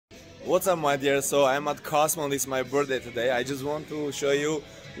What's up, my dear? So I'm at Cosmo and it's my birthday today. I just want to show you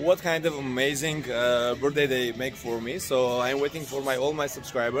what kind of amazing birthday they make for me. So I'm waiting for all my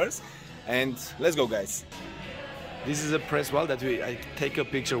subscribers, and let's go, guys. This is a press wall that I take a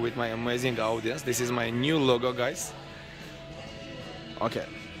picture with my amazing audience. This is my new logo, guys. Okay,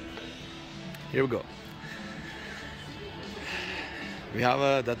 here we go. We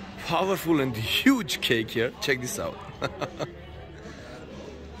have that powerful and huge cake here. Check this out.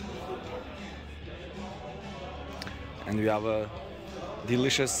 And we have a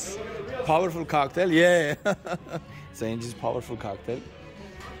delicious, powerful cocktail. Yeah, it's Angie's powerful cocktail.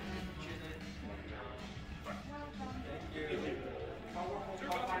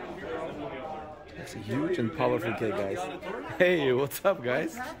 It's a huge and powerful cake, guys. Hey, what's up,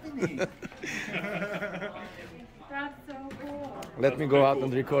 guys? That's so cool. Let me go out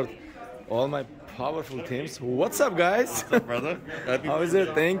and record all my powerful teams. What's up, guys? What's up, brother? How is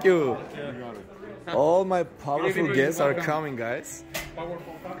it? Thank you. All my powerful guests are coming, guys.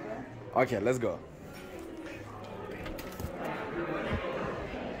 Okay, let's go.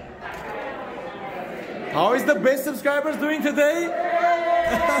 How is the best subscribers doing today?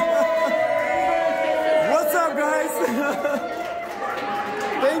 What's up, guys?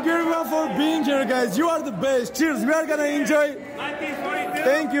 Thank you everyone for being here, guys. You are the best. Cheers. We are gonna enjoy.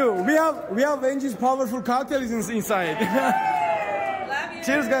 Thank you. We have Angie's powerful cocktails inside.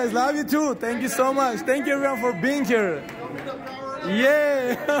 Cheers, guys. Love you too. Thank you so much. Thank you everyone for being here.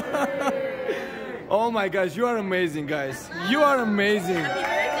 Yeah. Oh my gosh, you are amazing, guys. You are amazing.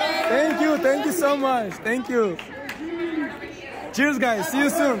 Thank you. Thank you so much. Thank you. Cheers, guys. See you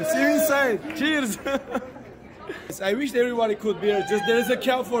soon. See you inside. Cheers. I wish everybody could be here. Just there is a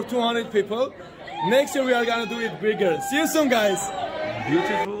cap for 200 people. Next year we are gonna do it bigger. See you soon, guys.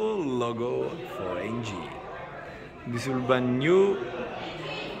 Beautiful logo for Angie. This will be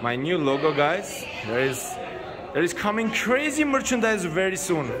my new logo, guys. There is coming crazy merchandise very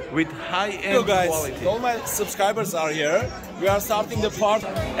soon with high-end quality. All my subscribers are here. We are starting the party.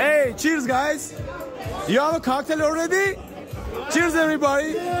 Hey, cheers, guys. You have a cocktail already? Cheers,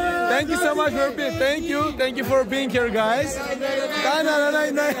 everybody. Thank you so much for being. Thank you for being here, guys.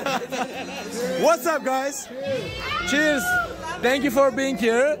 What's up, guys? Cheers. Thank you for being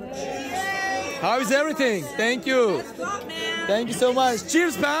here. How is everything? Thank you. Thank you so much.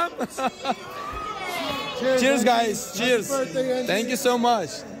 Cheers, Pam. Cheers, guys. Cheers. Thank you so much.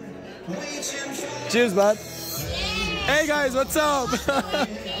 Cheers, bud. Hey, guys, what's up?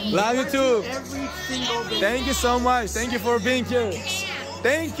 Love you too. Thank you so much. Thank you for being here.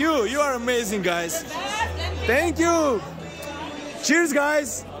 Thank you. You are amazing, guys. Thank you. Cheers,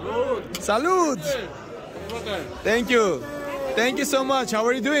 guys. Salud. Thank you. Thank you so much. How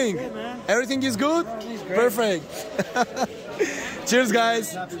are you doing? Everything is good? Perfect. Cheers,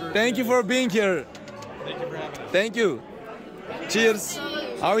 guys. Thank you for being here. Thank you. Cheers.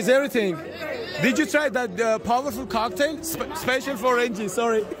 How is everything? Did you try that powerful cocktail? Special for Angie,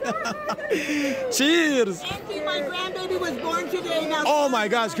 sorry. Cheers. Auntie, my grandbaby was born today. Now. Oh my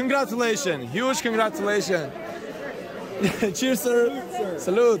gosh, congratulations. Huge congratulations. Cheers, sir.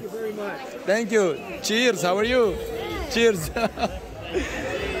 Salute. Thank you very much. Thank you. Cheers, how are you? Cheers.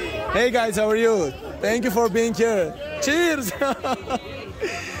 Hey guys, how are you? Thank you for being here. Cheers.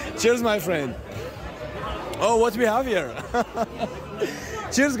 Cheers, my friend. Oh, what we have here?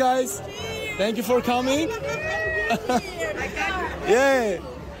 Cheers, guys. Thank you for coming. Yeah.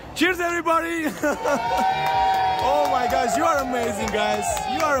 Cheers, everybody. Oh my gosh, you are amazing, guys.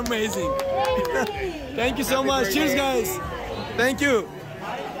 You are amazing. Thank you so much. Cheers, guys. Thank you.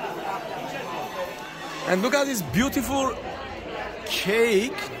 And look at this beautiful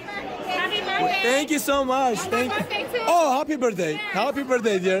cake. Happy birthday. Thank you so much. Thank you. Oh, happy birthday. Happy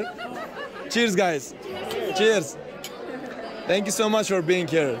birthday, dear. Cheers, guys. Cheers. Thank you so much for being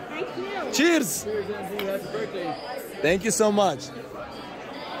here. Cheers. Thank you so much.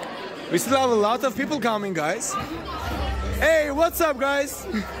 We still have a lot of people coming, guys. Hey, what's up, guys?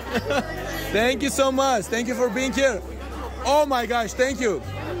 Thank you so much. Thank you for being here. Oh my gosh, thank you.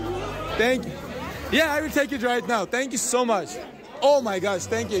 Thank you. Yeah, I will take it right now. Thank you so much. Oh my gosh,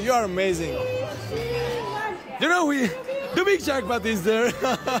 thank you. You are amazing. You know, the big jackpot is there.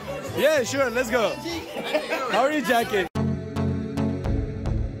 Yeah, sure, let's go. How are you, Jackie?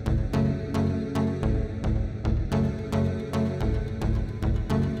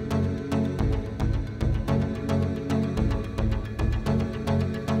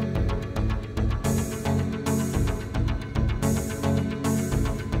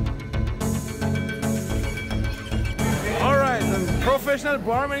 Professional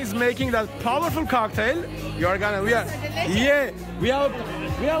barman is making that powerful cocktail. We have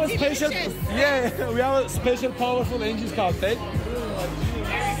We have a special, yeah, we have a special powerful Angie's cocktail.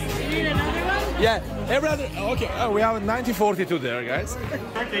 You need another one? Yeah, every other, okay, we have a 1942 there, guys.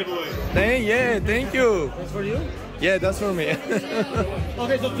 Birthday boy. Thank you. That's for you? Yeah, that's for me.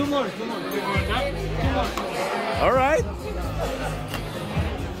 Okay, so two more. All right.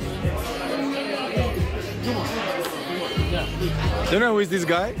 Do you know who is this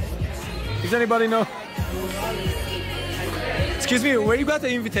guy? Does anybody know? Excuse me, where you got the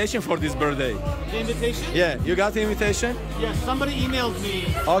invitation for this birthday? The invitation? Yeah, you got the invitation? Yes, somebody emailed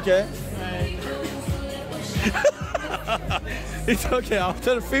me. Okay. It's okay,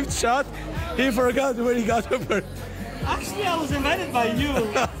 after the 5th shot, he forgot where he got the birthday. Actually, I was invited by you,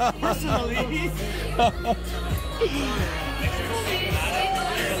 personally.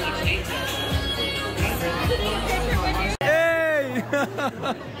 Hey!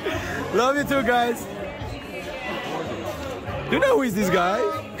 Love you too, guys. Do you know who is this guy?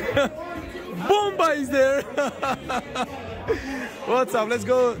 Bomba is there. What's up? Let's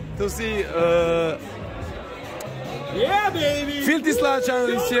go to see. Yeah, baby. Filthy Slot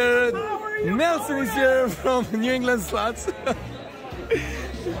Channel is here. Nelson is here from New England Slots.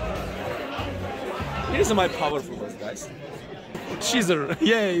 Here's my powerful horse, guys. She's a,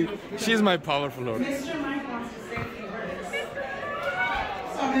 yeah, she's my powerful horse. Mr. Mike wants to say a few words.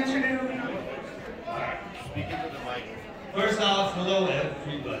 So I'm going to turn it over to you. Speaking to the mic. First off, hello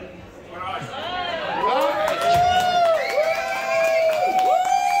everybody.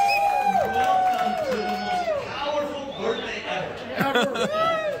 Welcome to the most powerful birthday ever.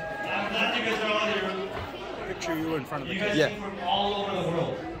 I'm glad you guys are all here. Picture you in front of the You guys Yeah. came from all over the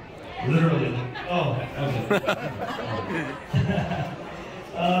world. Literally. Oh, okay.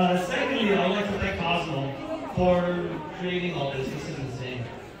 Secondly, I would like to thank Cosmo for creating all this. This is insane.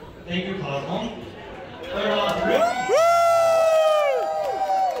 Thank you, Cosmo.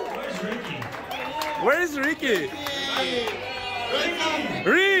 Where's Ricky? Where is Ricky?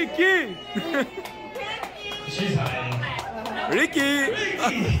 Ricky! She's hiding. Ricky!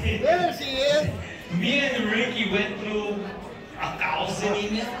 There she is. Me and Ricky went through 1,000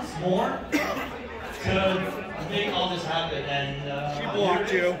 emails more to make all this happen, and She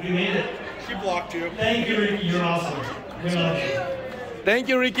blocked you. We made it. She blocked you. Thank you, Ricky. You're awesome. We love you. Thank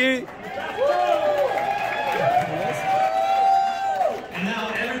you, Ricky. And now,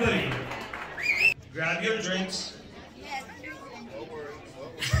 everybody, grab your drinks.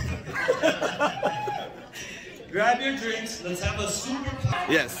 Grab your drinks. Let's have a super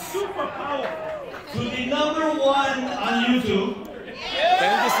Yes. power to the #1 on YouTube.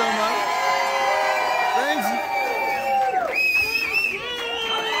 Thank you so much. Thanks.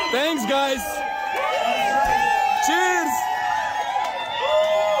 Thanks, guys. Cheers.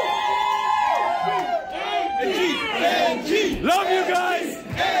 Love you guys.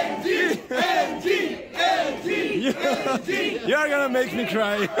 You're gonna make me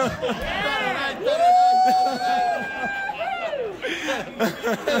cry.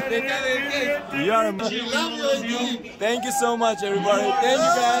 You are Thank you so much, everybody. Thank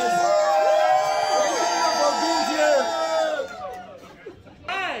you, guys. Thank you for being here.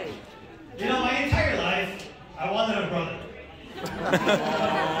 You know, my entire life, I wanted a brother.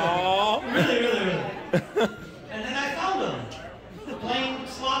 Really, really, really. And then I found him playing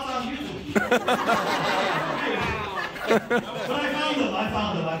slots on YouTube. But I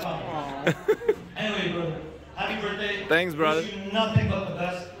found him. Anyway, brother, happy birthday. Thanks, brother. Wish you nothing but the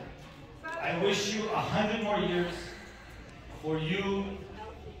best. I wish you 100 more years for you,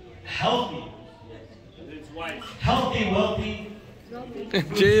 healthy, wealthy,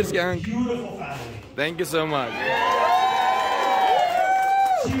 Cheers, gang. beautiful family. Thank you so much.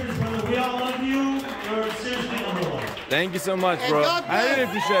 Cheers, brother. We all love you. You're seriously #1. Thank you so much, bro. I really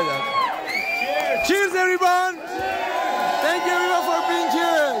appreciate that. Cheers, everyone. Thank you, everyone, for being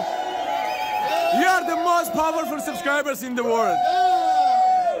here. You are the most powerful subscribers in the world.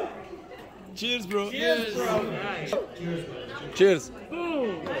 Cheers, bro. Cheers, bro. Cheers.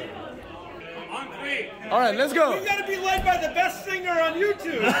 All right, let's go. You gotta be led by the best singer on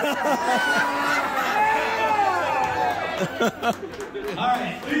YouTube. All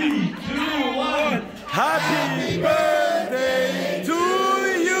right, 3, 2, 1. Happy birthday to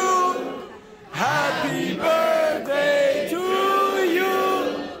you. Happy birthday to you.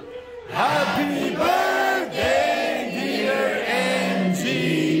 Happy birthday, dear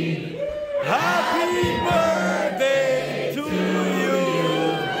Angie. Happy birthday to you.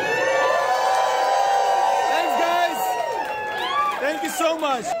 Thanks, guys. Thank you so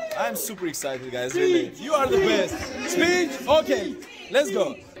much. I'm super excited, guys. Really. You are the best. Speech? Okay. Let's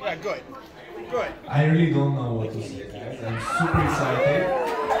go. Yeah, good. Good. I really don't know what to say, guys. I'm super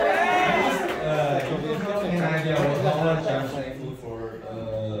excited.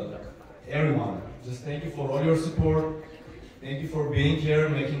 you for all your support. Thank you for being here,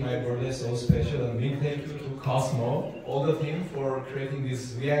 making my birthday so special, and big thank you to Cosmo, all the team, for creating this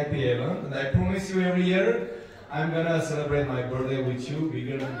VIP event. And I promise you every year, I'm gonna celebrate my birthday with you,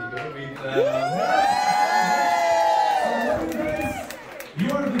 bigger and bigger. You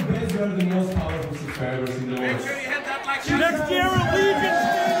are the best, you are the most powerful subscribers in the world. Make sure you hit that like Next year, Allegiant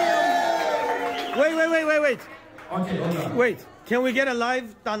Stadium. Wait. Okay, hold on. Wait, can we get a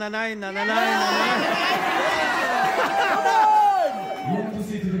live? Na-na-na, na-na-na, You want to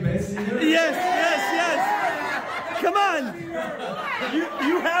see to the best singer? Yes. Come on.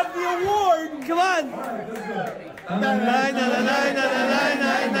 You have the award. Come on.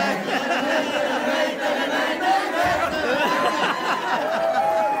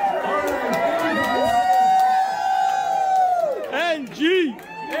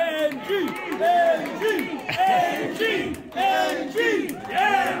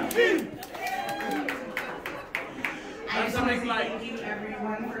 I just want to say thank you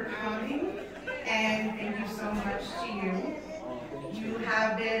everyone for coming, and thank you so much to you. You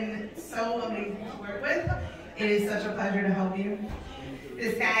have been so amazing to work with. It is such a pleasure to help you.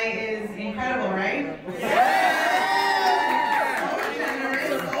 This guy is incredible, right? So generous,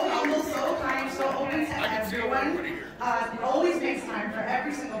 so humble, so kind, so open to everyone. Always makes time for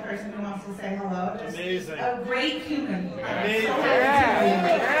every single person who wants to say hello. Just amazing. A great human. Amazing.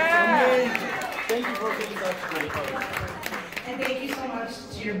 Thank you for being such a great host. And thank you so much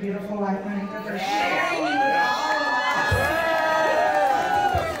to your beautiful wife, Monica, for sharing you with all of us.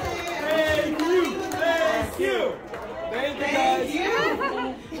 Thank you.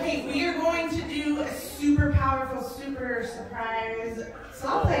 Hey, we are going to do a super powerful, super surprise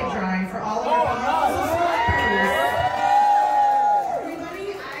slot play drawing for all of our subscribers. Everybody,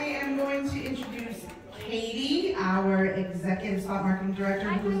 I am going to introduce Katie, our executive slot marketing director,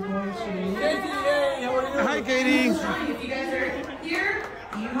 who's going to... Hi, Katie. If you guys are here,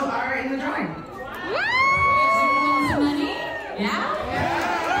 you are in the drawing. Want some money? Yeah?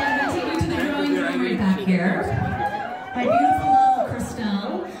 I'm going to take you to the drawing room right back here. My beautiful little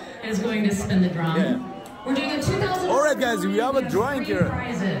Christelle is going to spin the drum. We're doing a 2000. All right, guys, we have a drawing here.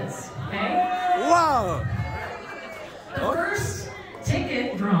 Prizes. Okay? Wow. The first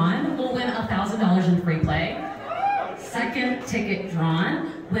ticket drawn will win $1,000 in free play. Second ticket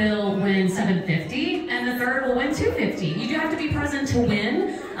drawn will win $750, and the third will win $250. You do have to be present to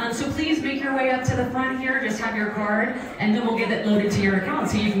win, so please make your way up to the front here. Just have your card, and then we'll get it loaded to your account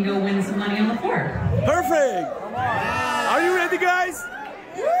so you can go win some money on the floor. Perfect. Are you ready, guys?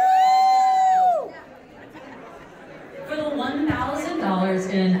 For the $1,000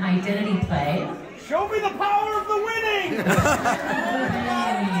 in identity play. Show me the power of the winning!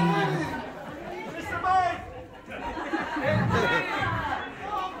 Mr. Mike!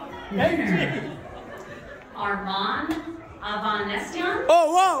 Winner. Armand Avanestian. Oh,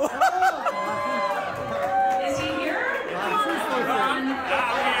 wow. Is he here?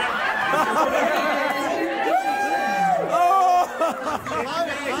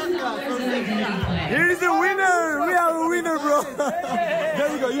 Here is the winner. We have a winner, bro. There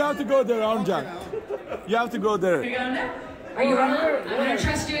you go. You have to go there, Armjan. You have to go there. Are you going there? Are you Armand? I'm going to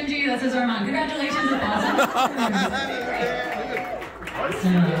trust you and G. This is Armand. Congratulations, it's awesome.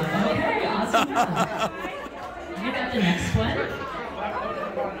 Okay, awesome. You got the next one.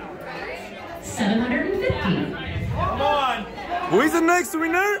 $750. Come on! Who is the next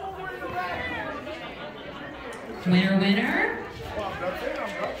winner? Winner.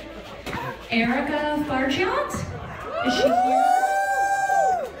 Erica Fargiot? Is she here?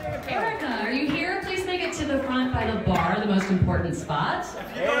 Erica, are you here? Please make it to the front by the bar, the most important spot.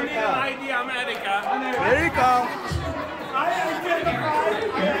 If you don't need an ID, I'm Erica. Erica. I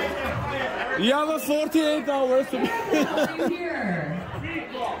You have a 48 hours to be. Are you here?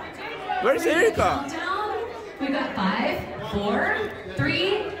 Where's Erica? Countdown. We've got 5, 4,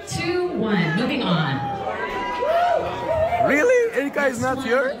 3, 2, 1. Moving on. Really? Erica is not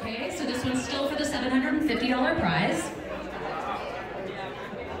here? Okay, so this one's still for the $750 prize.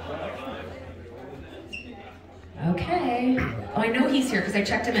 Okay. Oh, I know he's here because I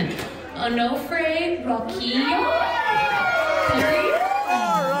checked him in. Onofre Roquillo. There he is.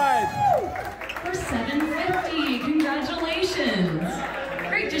 All right. For $750. Congratulations.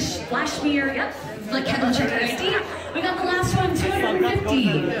 Great. Just flash me your, yep. Like Kevin, check your ID. We got the last one,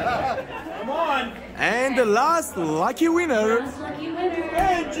 $250. Come on! And the last lucky winner. Last lucky winner.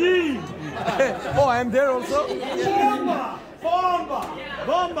 Hey, G! Oh, I'm there also. Bomba! Bomba!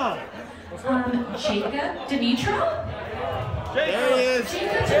 Bomba! Jacob Dimitro? There he is.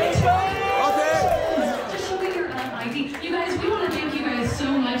 Jacob Dimitro. Okay. Just show me your ID. You guys, we want to thank you guys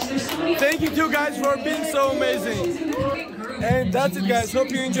so much. There's so many. thank you too guys for being so amazing. And that's it guys,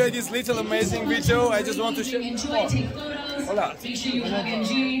 hope you enjoyed this little amazing video. I just want to share. Enjoy, take photos, Hola. make sure you hug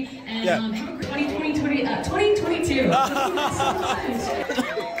NG, and Yeah. have a great 2022.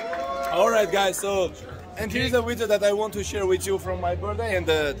 Alright guys, so and here's a video that I want to share with you from my birthday, and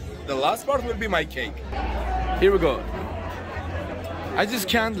the last part will be my cake. Here we go. I just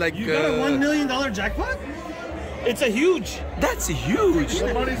can't like You got a $1 million jackpot? It's a huge. That's huge.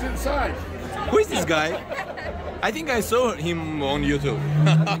 The money's inside. Who is this guy? I think I saw him on YouTube.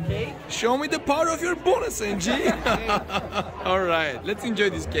 Show me the power of your bonus, NG. Alright, let's enjoy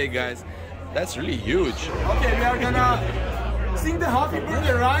this cake, guys. That's really huge. Okay, we are gonna sing the happy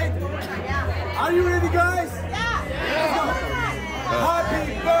birthday, right? Yeah. Are you ready, guys? Yeah. Let's go. Happy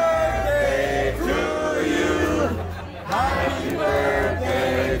birthday to you. Happy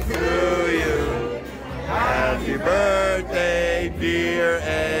birthday to you. Happy birthday, dear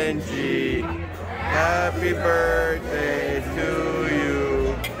Angie. Happy birthday to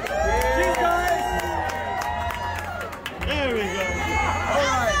you. Cheers, guys. There we go. All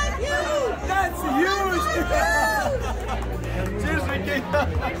right. That's huge. Cheers, Ricky.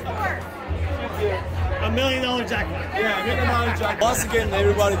 $1 million jackpot. Yeah, $1 million jackpot. Once again,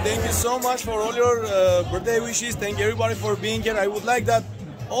 everybody, thank you so much for all your birthday wishes. Thank you, everybody, for being here. I would like that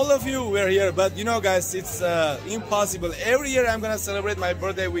all of you were here, but you know, guys, it's impossible. Every year I'm gonna celebrate my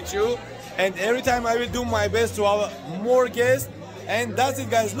birthday with you, and every time I will do my best to have more guests. And that's it,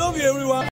 guys. Love you, everyone.